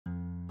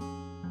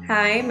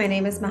Hi, my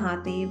name is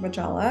Mahathi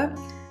Vojjala.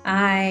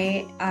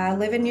 I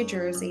live in New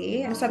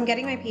Jersey, so I'm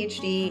getting my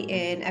PhD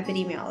in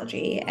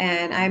epidemiology,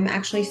 and I'm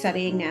actually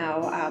studying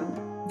now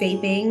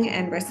vaping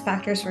and risk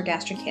factors for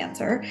gastric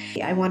cancer.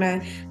 I want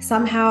to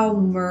somehow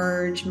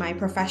merge my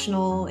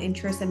professional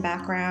interest and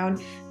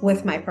background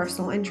with my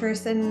personal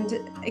interest and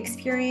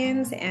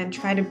experience and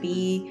try to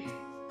be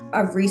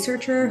a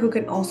researcher who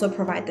can also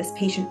provide this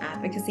patient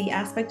advocacy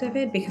aspect of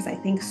it, because I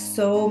think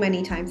so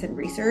many times in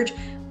research,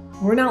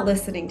 we're not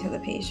listening to the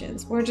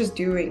patients. We're just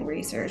doing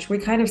research. We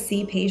kind of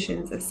see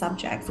patients as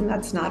subjects, and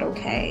that's not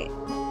okay.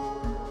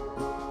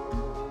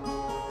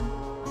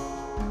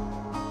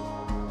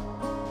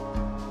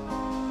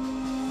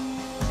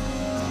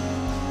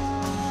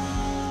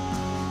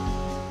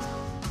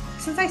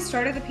 Since I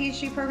started the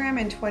PhD program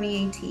in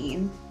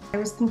 2018, I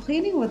was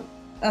complaining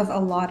of a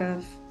lot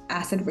of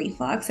acid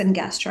reflux and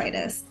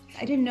gastritis.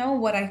 I didn't know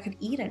what I could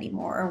eat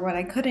anymore or what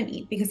I couldn't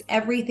eat because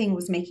everything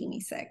was making me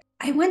sick.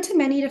 I went to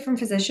many different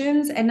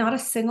physicians and not a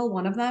single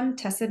one of them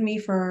tested me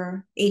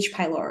for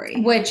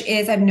H.pylori, which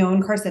is a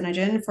known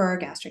carcinogen for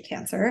gastric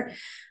cancer.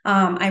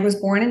 I was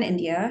born in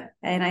India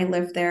and I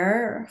lived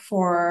there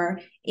for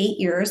 8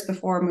 years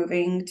before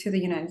moving to the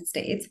United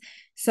States.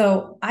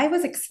 So I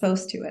was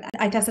exposed to it.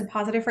 I tested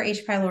positive for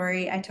H.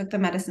 pylori. I took the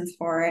medicines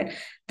for it.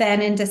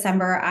 Then in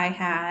December, I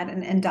had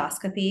an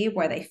endoscopy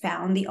where they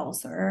found the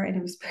ulcer, and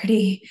it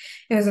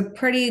was a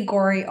pretty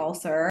gory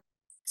ulcer.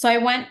 So I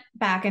went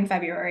back in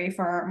February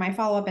for my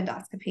follow-up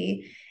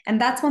endoscopy,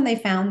 and that's when they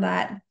found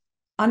that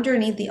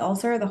underneath the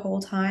ulcer the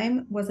whole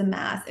time was a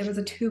mass. It was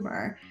a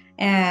tumor,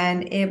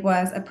 and it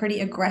was a pretty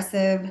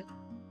aggressive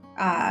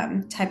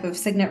type of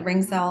signet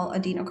ring cell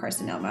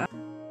adenocarcinoma.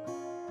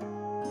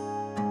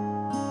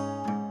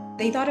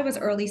 They thought it was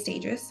early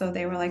stages, so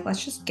they were like,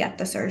 let's just get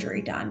the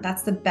surgery done.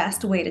 That's the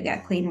best way to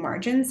get clean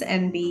margins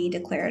and be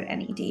declared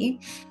NED.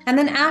 And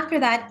then after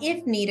that,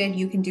 if needed,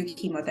 you can do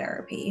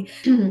chemotherapy.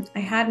 I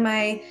had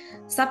my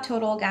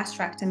subtotal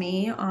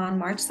gastrectomy on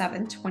March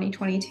 7th,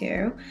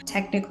 2022.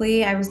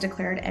 Technically, I was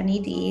declared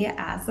NED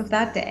as of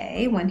that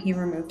day when he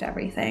removed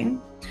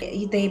everything.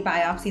 They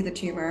biopsied the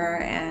tumor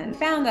and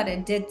found that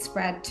it did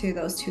spread to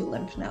those 2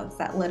 lymph nodes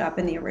that lit up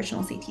in the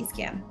original CT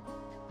scan.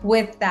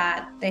 With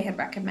that, they had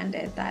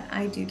recommended that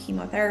I do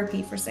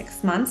chemotherapy for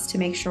 6 months to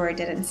make sure it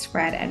didn't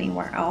spread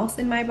anywhere else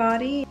in my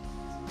body.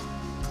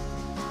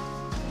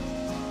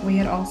 We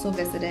had also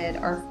visited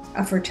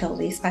a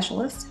fertility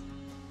specialist.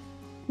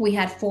 We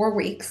had 4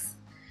 weeks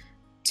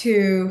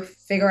to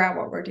figure out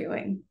what we're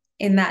doing.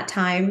 In that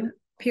time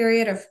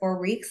period of 4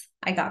 weeks,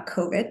 I got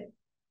COVID.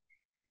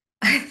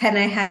 Then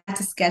I had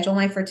to schedule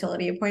my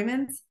fertility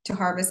appointments to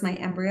harvest my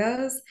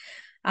embryos,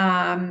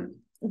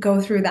 go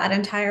through that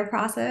entire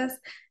process.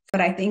 But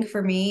I think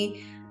for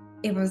me,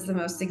 it was the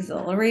most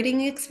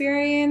exhilarating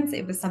experience.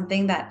 It was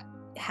something that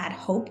had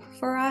hope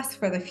for us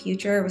for the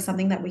future. It was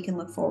something that we can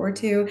look forward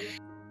to.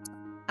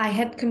 I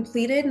had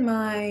completed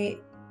my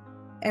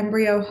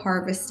embryo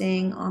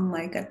harvesting on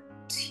like a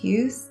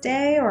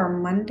Tuesday or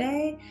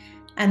Monday.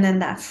 And then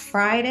that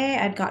Friday,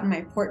 I'd gotten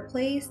my port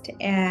placed.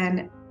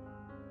 And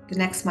the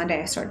next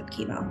Monday, I started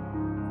chemo.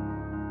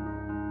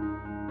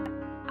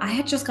 I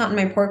had just gotten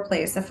my port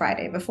placed the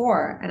Friday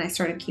before, and I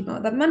started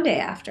chemo the Monday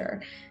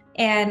after.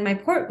 And my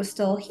port was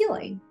still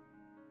healing,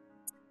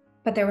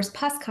 but there was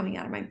pus coming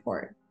out of my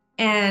port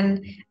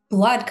and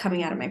blood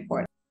coming out of my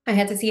port. I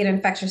had to see an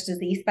infectious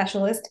disease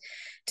specialist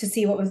to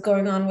see what was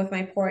going on with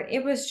my port.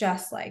 It was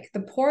just like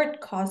the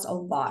port caused a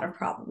lot of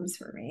problems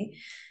for me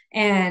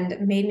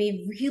and made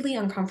me really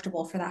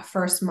uncomfortable for that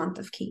first month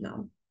of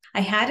chemo.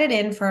 I had it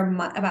in for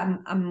about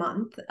a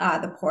month,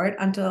 the port,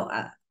 until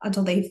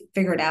they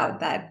figured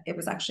out that it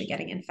was actually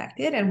getting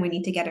infected and we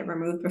need to get it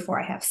removed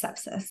before I have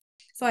sepsis.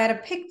 So I had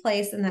a PICC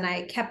place, and then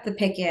I kept the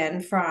PICC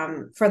in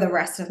for the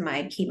rest of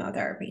my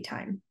chemotherapy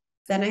time.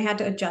 Then I had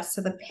to adjust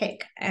to the PICC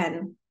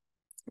and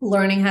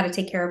learning how to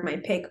take care of my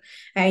PICC.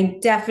 I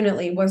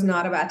definitely was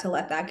not about to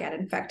let that get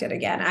infected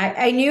again.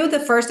 I knew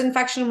the first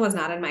infection was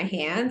not in my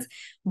hands,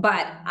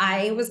 but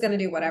I was going to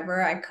do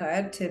whatever I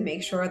could to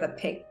make sure the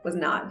PICC was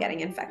not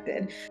getting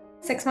infected.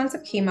 6 months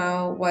of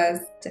chemo was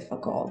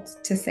difficult,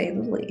 to say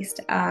the least.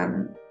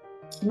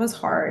 Chemo's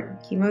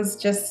hard. Chemo's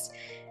just,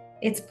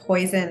 it's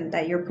poison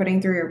that you're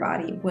putting through your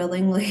body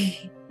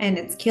willingly, and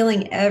it's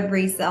killing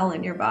every cell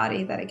in your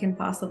body that it can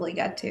possibly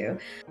get to.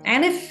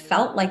 And it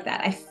felt like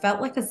that. I felt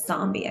like a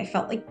zombie. I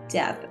felt like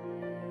death.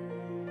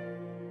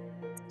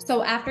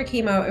 So after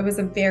chemo, it was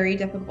a very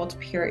difficult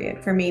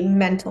period for me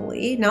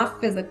mentally, not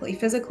physically.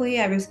 Physically,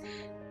 I was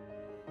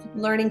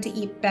learning to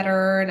eat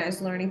better, and I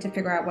was learning to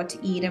figure out what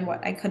to eat and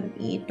what I couldn't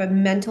eat. But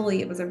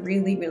mentally, it was a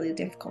really, really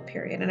difficult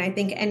period. And I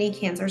think any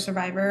cancer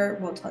survivor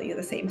will tell you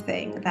the same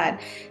thing, that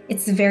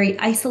it's very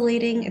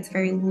isolating. It's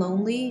very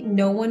lonely.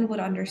 No one would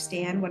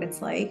understand what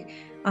it's like.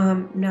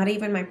 Not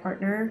even my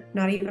partner,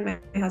 not even my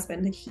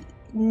husband.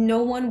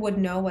 No one would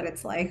know what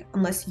it's like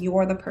unless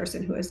you're the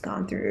person who has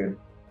gone through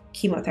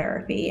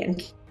chemotherapy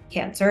and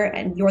cancer,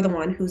 and you're the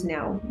one who's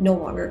now no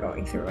longer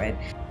going through it.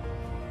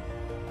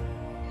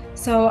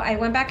 So I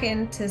went back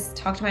in to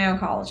talk to my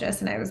oncologist,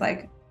 and I was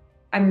like,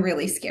 I'm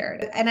really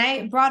scared. And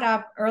I brought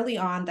up early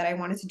on that I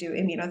wanted to do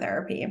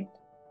immunotherapy.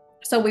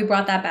 So we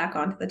brought that back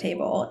onto the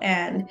table,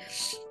 and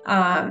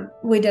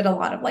we did a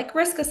lot of like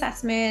risk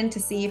assessment to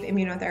see if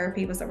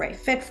immunotherapy was the right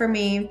fit for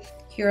me.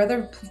 Here are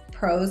the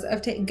pros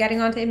of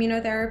getting onto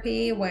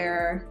immunotherapy,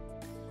 where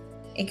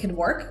it could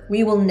work.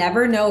 We will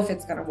never know if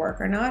it's going to work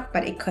or not,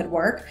 but it could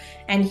work.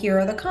 And here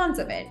are the cons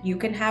of it. You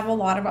can have a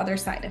lot of other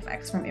side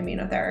effects from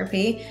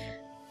immunotherapy.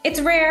 It's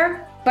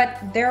rare, but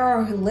there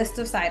are a list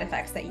of side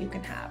effects that you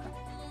can have.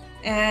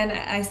 And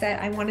I said,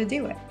 I want to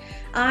do it.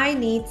 I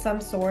need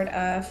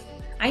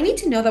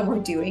to know that we're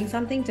doing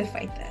something to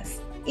fight this.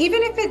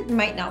 Even if it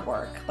might not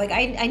work. Like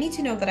I need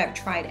to know that I've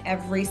tried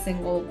every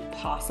single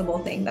possible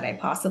thing that I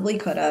possibly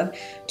could have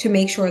to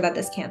make sure that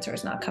this cancer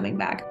is not coming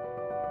back.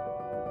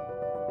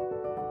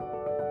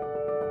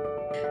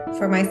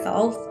 For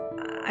myself,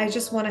 I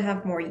just want to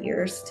have more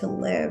years to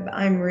live.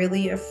 I'm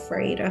really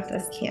afraid of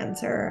this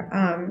cancer.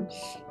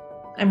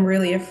 I'm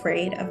really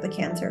afraid of the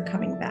cancer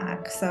coming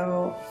back.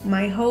 So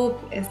my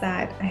hope is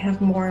that I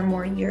have more and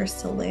more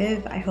years to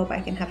live. I hope I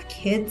can have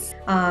kids.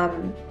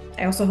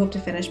 I also hope to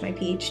finish my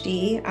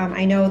Ph.D.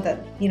 I know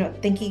that,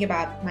 thinking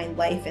about my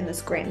life in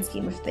this grand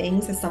scheme of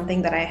things is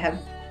something that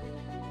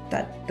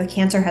that the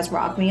cancer has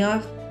robbed me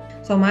of.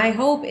 So my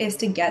hope is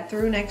to get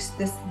through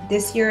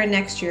this year and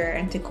next year,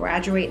 and to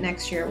graduate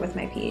next year with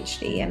my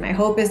Ph.D. And my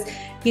hope is,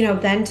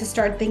 then to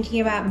start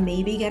thinking about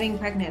maybe getting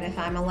pregnant if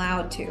I'm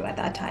allowed to at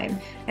that time.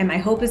 And my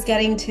hope is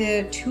getting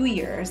to 2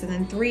 years, and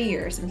then 3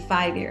 years, and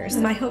 5 years.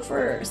 And my hope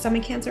for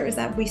stomach cancer is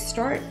that we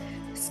start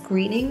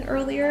screening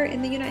earlier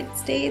in the United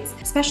States,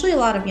 especially a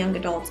lot of young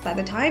adults. By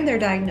the time they're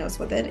diagnosed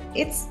with it,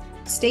 it's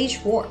stage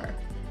 4,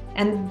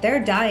 and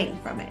they're dying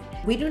from it.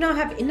 We do not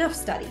have enough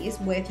studies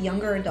with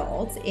younger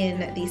adults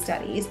in these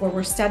studies where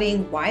we're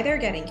studying why they're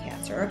getting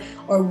cancer,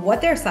 or what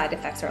their side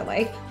effects are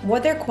like,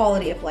 what their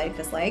quality of life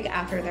is like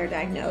after they're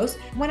diagnosed.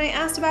 When I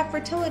asked about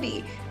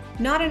fertility,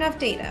 not enough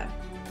data.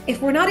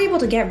 If we're not able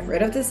to get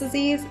rid of this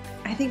disease,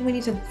 I think we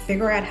need to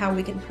figure out how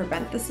we can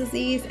prevent this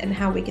disease and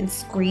how we can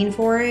screen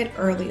for it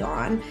early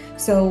on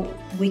so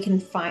we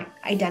can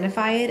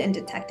identify it and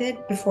detect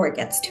it before it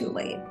gets too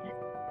late.